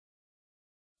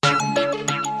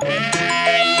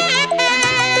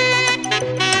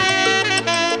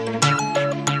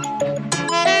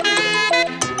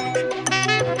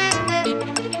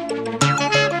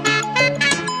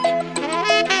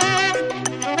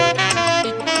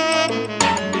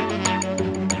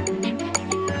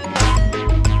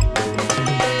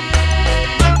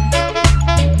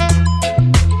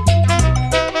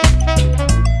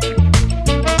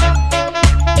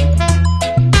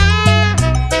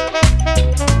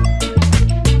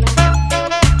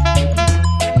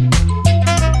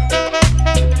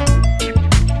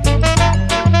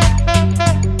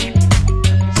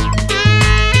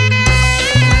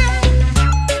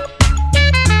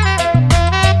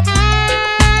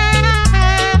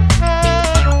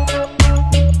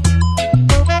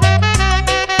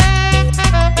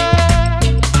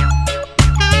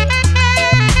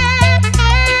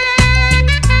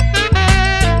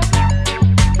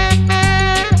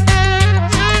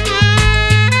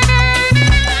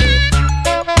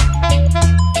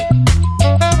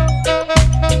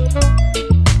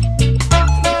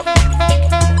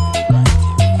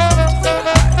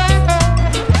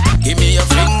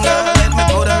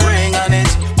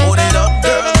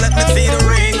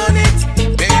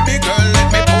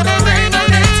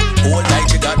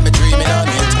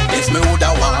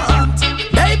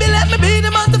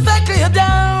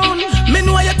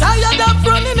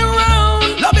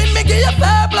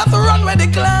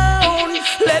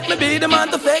the man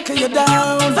to fake you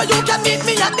down. So you can meet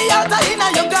me at the altar in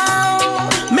your gown.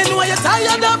 Me know you're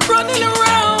tired of running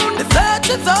around. The search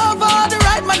is over, the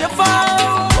right man you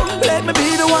found. Let me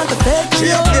be the one to fake you.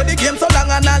 She played the game so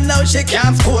long and now she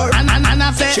can't score. And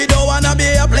I said she don't wanna be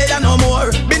a player no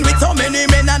more. Been with so many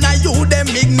men and I you them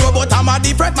ignore. But I'm a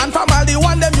different man from all the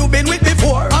one them you been with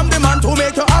before. I'm the man to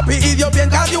make you happy, ease your pain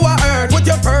cause you are hurt. Put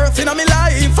your first in my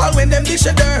life, all when them dish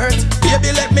your dirt.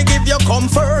 Baby let me give you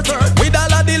comfort, with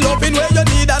all of the loving where you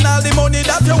need and all the money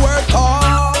that you work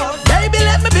hard. Baby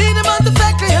let me be the man to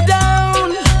fake you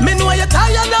down. Me know you're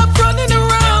tired of running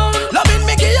around. Loving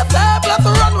me give you fair plus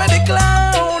run with the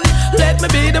clown. Let me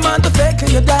be the man to fake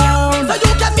you down. So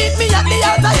you can meet me at the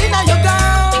altar in your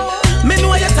gown. Me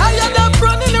know you're tired of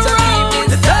running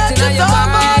around. The search is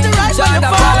over, the right one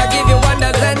you found. I give you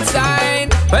wonders and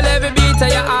sign. Well every beat of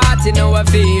your heart you know I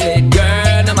feel it,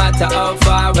 girl. No matter how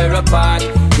far we're apart.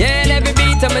 Yeah, and every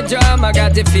beat of my drum I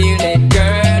got to feel it,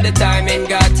 girl. The timing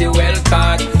got you well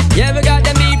caught. Yeah, we got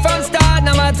the beat from start.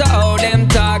 No matter how them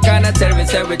talk, and I tell we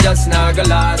say we just not gonna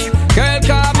last. Girl,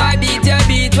 call my beat your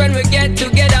beat when we get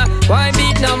together. One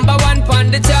beat number one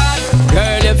on the chart.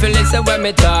 Girl, if you listen when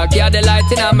me talk, you're the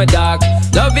light in my dark.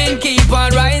 Loving keep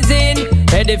on rising.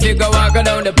 Head if you go walk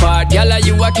down the path, girl,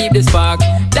 you a keep the spark.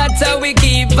 That's how we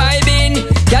keep vibing.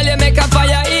 Girl, you make a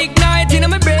fire ignite in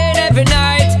my brain every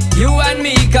night. You and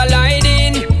me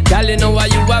colliding. Girl, you know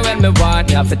what you are when me want.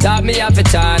 You have to talk, me have to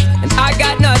chat, and I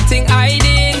got nothing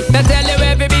hiding. I tell you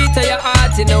every beat of your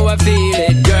heart, you know I feel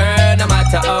it, girl. No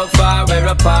matter how far we're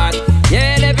apart.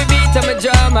 Yeah, and every beat of my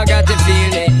drum, I got to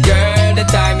feel it, girl. The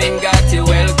timing got you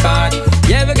well caught.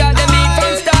 Yeah, we got the beat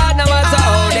from start. No matter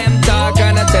how them talk,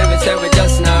 and I tell we say we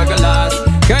just not gonna last.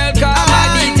 Girl, call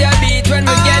my beat your beat when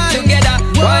we get together.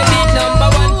 One beat number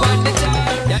one on the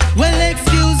chart. Well,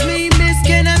 excuse me, miss,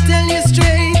 can I tell you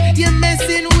straight? You're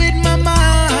messing with my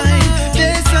mind.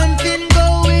 There's something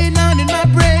going on in my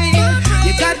brain.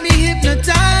 You got me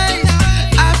hypnotized.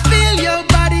 I feel your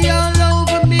body all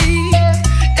over me,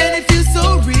 and it feels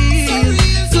so real.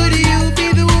 Could you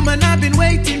be the woman I've been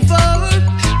waiting for?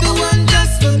 The one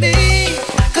just for me.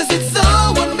 Cause it's so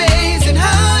amazing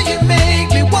how you make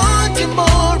me want you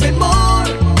more and more.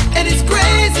 And it's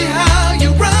crazy how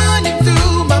you're running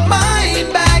through my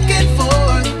mind back and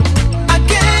forth. I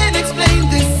can't explain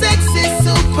this sexy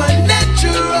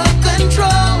supernatural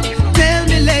control. Tell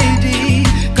me, lady,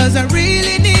 cause I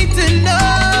really need to know.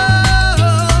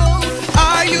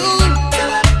 Are you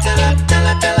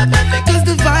telepathic? Cause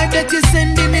the vibe that you're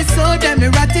sending is so damn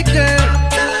erratic, girl.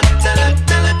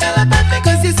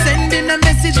 Cause you're sending a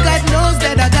message, God knows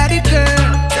that I got it, girl.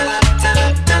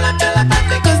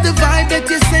 Cause the vibe that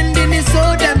you're sending is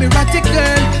so damn erratic,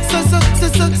 girl.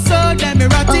 So damn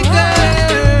erratic,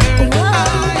 girl.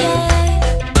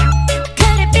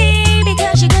 Could it be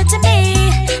because you're good to me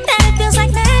that it feels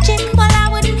like magic? Well, I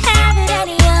wouldn't have it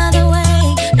any other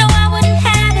way. No, I wouldn't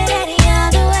have it any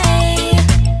other way.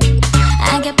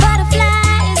 I get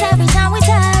butterflies every time we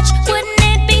touch. Wouldn't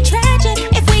it be tragic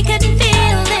if we couldn't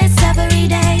feel this every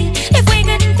day? If we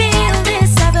couldn't feel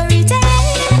this every day.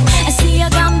 I see your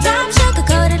gumdrop,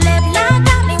 sugar-coated lip lock,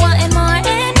 got me wanting more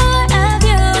and more of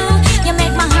you. You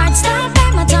make my heart stop,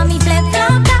 make my tummy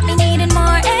flip-flop, got me needing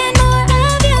more and more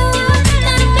of you.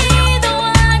 Let me be the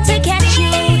one to catch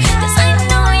you, cause I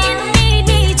know you need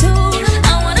me too.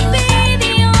 I wanna be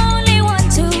the only one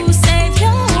to save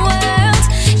your world.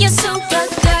 You're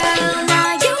Supergirl, now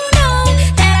you know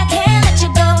that I can't let you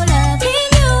go loving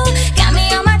you. Got me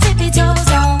on my tippy toes,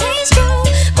 always true.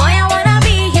 Boy, I wanna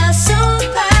be your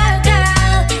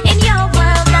Supergirl in your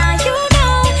world. Now you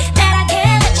know that I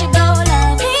can't let you go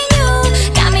loving you.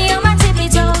 Got me on my tippy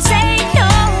toes, save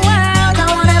your world. I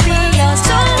wanna be your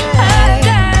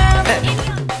Supergirl.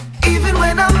 Even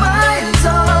when I'm miles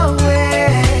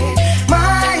away,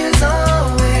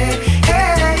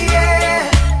 yeah, yeah.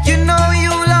 You know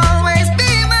you'll always be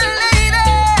my lady.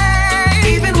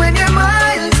 Even when you're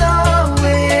miles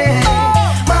away,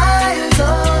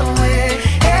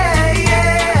 yeah,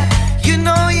 yeah. You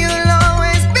know you'll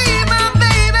always be my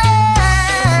baby.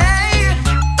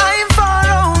 I'm far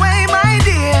away, my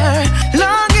dear,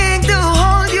 longing to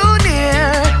hold you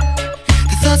near.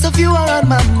 The thoughts of you are on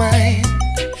my mind.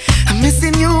 I'm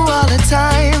missing you all the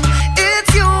time.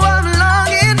 It's you I'm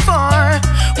longing for.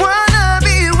 Wanna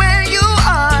be where you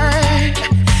are.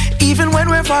 Even when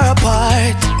we're far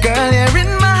apart, girl, you're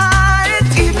in my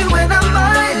heart. Even when I'm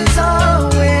miles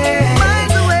away,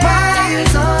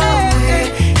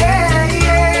 yeah,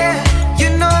 yeah. You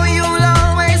know you'll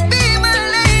always be my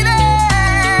lady.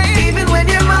 Even when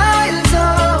you're miles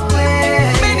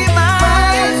away, many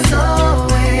miles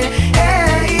away,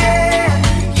 yeah, yeah.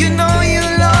 You know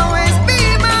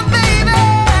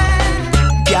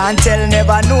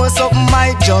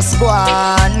just go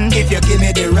on. If you give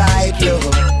me the right love,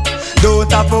 don't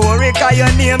have to worry, cause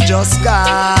your name just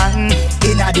gone.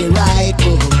 Inna the right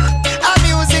book, a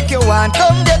music you want,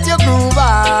 come get your groove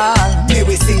on. Me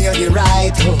we sing you the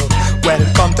right hook.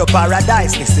 Welcome to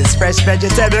paradise, this is fresh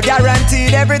vegetable,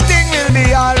 guaranteed everything will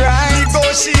be alright.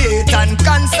 Negotiate and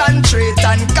concentrate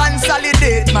and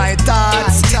consolidate my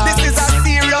thoughts. This is a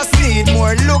serious need,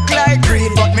 more look like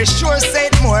greed, but me sure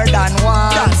say it more than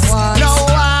once. No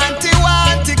want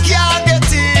it, can't get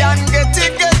it, and get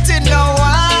it, no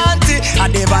want it.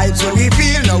 And the vibes when we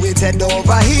feel, now it's head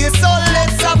over here, so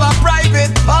let's have a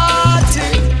private party.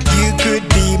 You could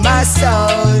be my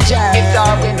soldier, with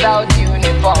or without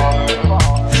uniform,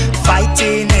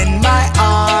 fighting in my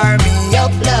army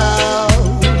of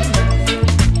love.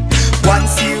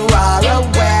 Once you are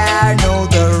aware, know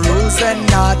the rules and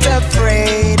not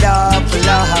afraid of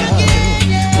love.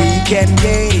 We can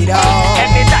get it on.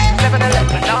 Anytime,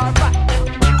 7-Eleven, all right.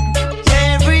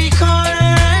 Every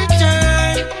corner I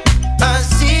turn, I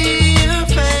see your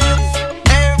face.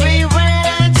 Everywhere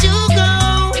that you go,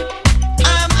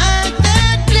 I'm at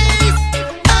that place.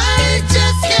 I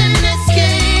just can't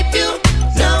escape you.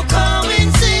 No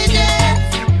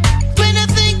coincidence. When I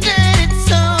think that it's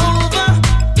over,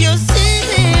 you see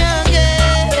me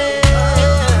again.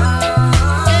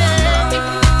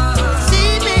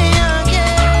 See me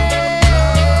again.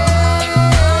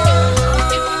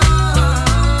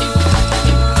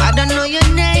 I don't know your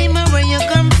name or where you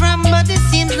come from, but it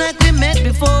seems like we met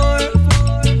before.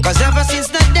 Cause ever since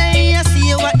the day I see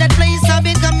you at that place, I've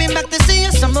been coming back to see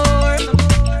you some more.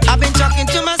 I've been talking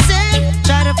to myself,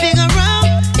 try to figure out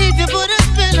if you put a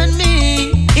spell on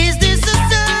me. Is this a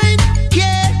sign?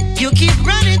 Yeah, you keep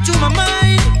running through my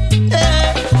mind.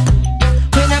 Yeah.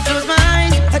 When I close my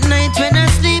eyes at night, when I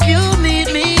sleep, you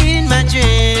meet me in my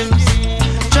dreams.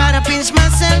 Try to pinch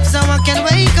myself so I can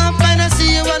wake up and I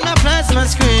see you on my plasma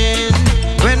screen.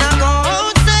 When I go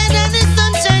outside and the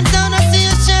sun shines down, I see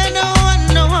you shadow on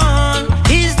the wall.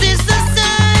 Is this a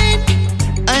sign?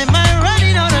 Am I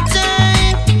running out of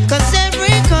time? Cause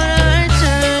every corner I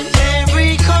turn,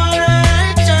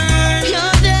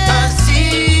 you're there. I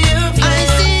see you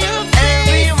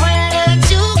everywhere that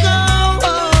you go.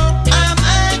 I'm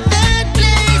at that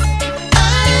place.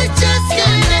 I just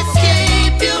can't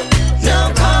escape you. No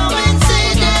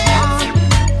coincidence.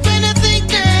 When I think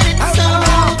that it's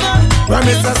over, When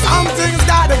me say something's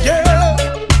gotta give,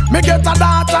 me get a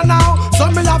daughter now, so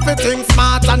me have to think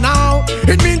smarter now.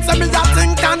 It means that me a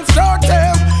think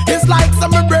constructive. It's like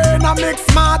some me brain a mix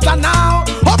smarter now.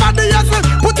 Over the years me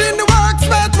put in the work,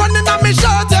 spent running on me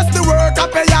shirt. Yes, the work I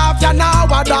pay off ya now,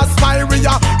 and that's why we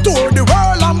a tour the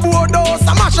world and board those.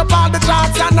 I mash up all the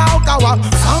charts ya now, cause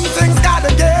something's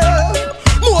gotta give.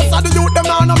 Most of the youth them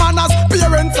now no manners,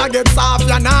 parents a get soft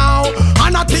ya now.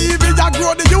 And a TV ya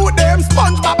grow the youth them,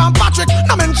 SpongeBob and Patrick,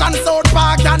 no mention South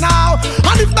Park ya now.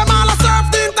 And if them all a surf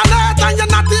the internet and you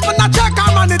not even a check a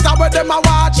monitor where them a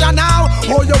watch ya now.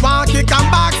 Oh you want kick and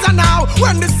box ya now.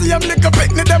 When the same little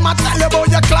picnic them a tell you about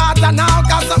your cloth ya now,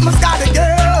 cause something's gotta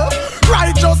give.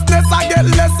 Righteousness I get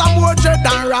less and more dread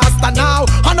than Rasta now.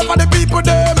 And up for the people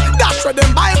them, dash where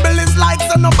them Bible is like,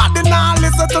 so nobody now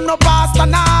listen to no pastor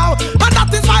now. And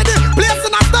that is why the place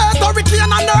in a state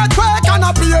hurricane and earthquake and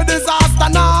a fear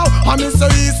disaster now. And me say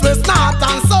east, west, north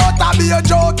and south, I be a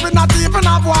joke, we not even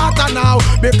have water now.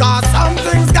 Because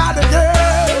something's gotta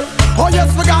give. Oh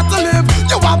yes, we got to live.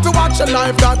 You have to watch your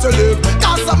life, got to live.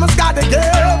 Cause something's gotta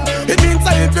give. It means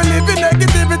that if you live in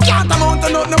negative, it can't amount to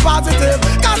nothing positive.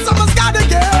 Cause something's gotta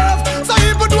give. So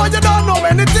even though you don't know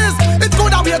when it is, it's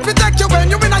good that we protect you when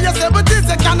you win at your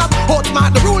 70s. You cannot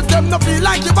outsmart the rules, them no feel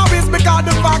like you've always, because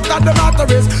the fact that the matter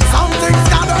is something's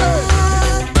gotta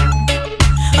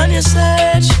On your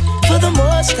search for the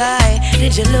Most High,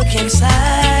 did you look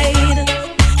inside?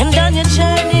 And on your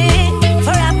journey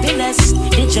for happiness,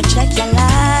 did you check your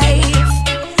life?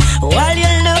 While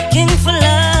you're looking for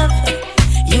love,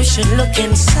 you should look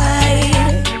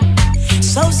inside.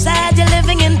 So sad you're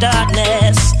living in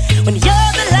darkness when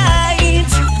you're the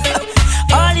light.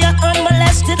 All your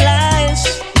unmolested lies,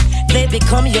 they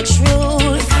become your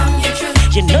truth.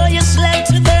 You know you slept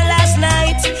with her last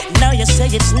night, now you say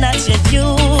it's not your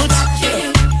youth.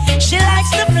 She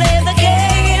likes to play the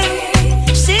game,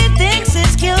 she thinks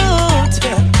it's cute.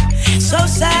 So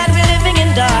sad we're living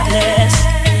in darkness.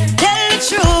 Tell the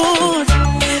truth.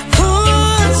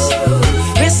 Who's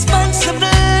responsible?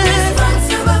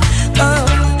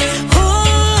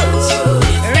 Who's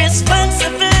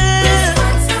responsible?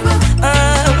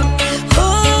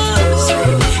 Who's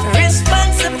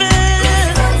responsible?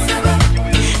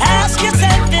 Ask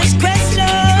yourself this question.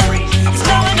 It's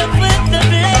going to put the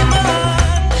blame on.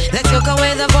 They took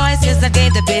away the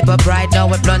up right now,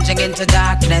 we're plunging into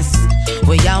darkness.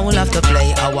 We all have to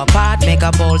play our part, make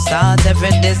a bold start.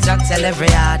 Every distract, tell every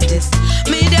artist.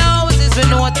 Media houses, we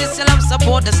notice, still have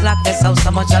support the slackness. How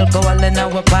so much alcohol in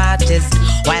our parties.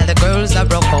 While the girls are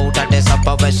broke out at this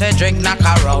upper where she drink, knock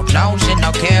her out. Now she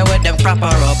no care with them crap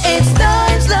her up. It's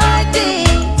times like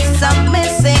these, I'm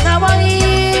missing our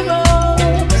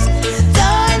heroes.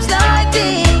 Times like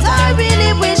these, I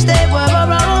really wish they were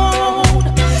around.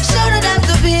 Shouldn't have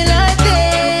to be like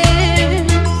this.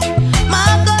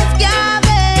 Marcus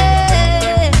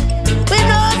Garvey, we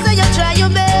know say you try your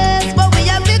best, but we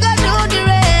have figured out the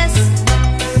rest.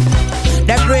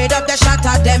 They grade up the shot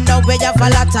at them, now we have a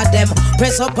lot of them.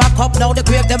 Press up, back up, now the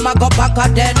grave them a go back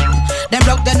at them. Them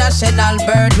block the national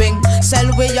bird wing. Sell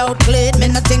we out clean, me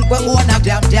no think we own a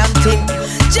damn thing.